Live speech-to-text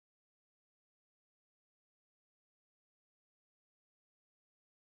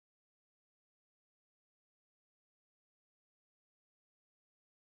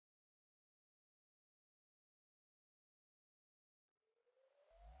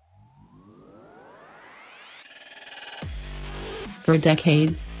For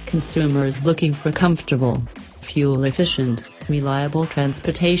decades, consumers looking for comfortable, fuel-efficient, reliable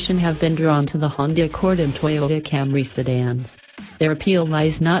transportation have been drawn to the Honda Accord and Toyota Camry sedans. Their appeal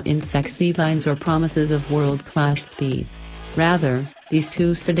lies not in sexy lines or promises of world-class speed. Rather, these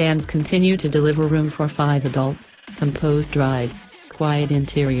two sedans continue to deliver room for 5 adults, composed rides, quiet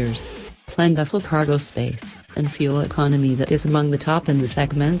interiors, plentiful cargo space, and fuel economy that is among the top in the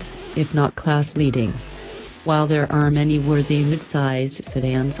segment, if not class-leading. While there are many worthy mid-sized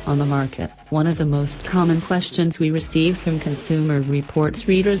sedans on the market, one of the most common questions we receive from Consumer Reports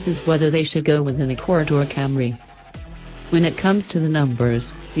readers is whether they should go with an Accord or a Camry. When it comes to the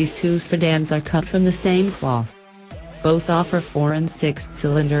numbers, these two sedans are cut from the same cloth. Both offer 4- and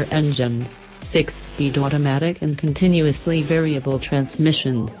 6-cylinder engines, 6-speed automatic and continuously variable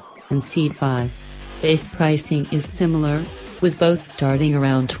transmissions, and seat 5. Base pricing is similar, with both starting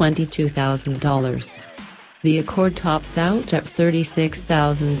around $22,000. The Accord tops out at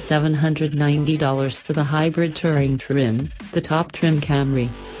 $36,790 for the hybrid touring trim. The top trim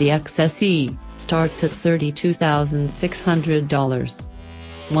Camry, the XSE, starts at $32,600.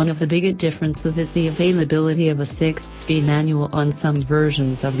 One of the biggest differences is the availability of a 6-speed manual on some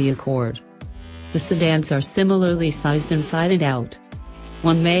versions of the Accord. The sedans are similarly sized inside and out.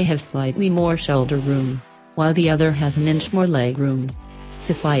 One may have slightly more shoulder room, while the other has an inch more leg room.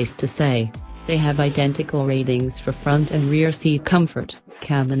 Suffice to say, they have identical ratings for front and rear seat comfort,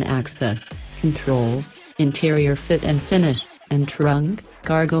 cabin access, controls, interior fit and finish, and trunk,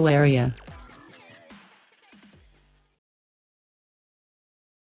 cargo area.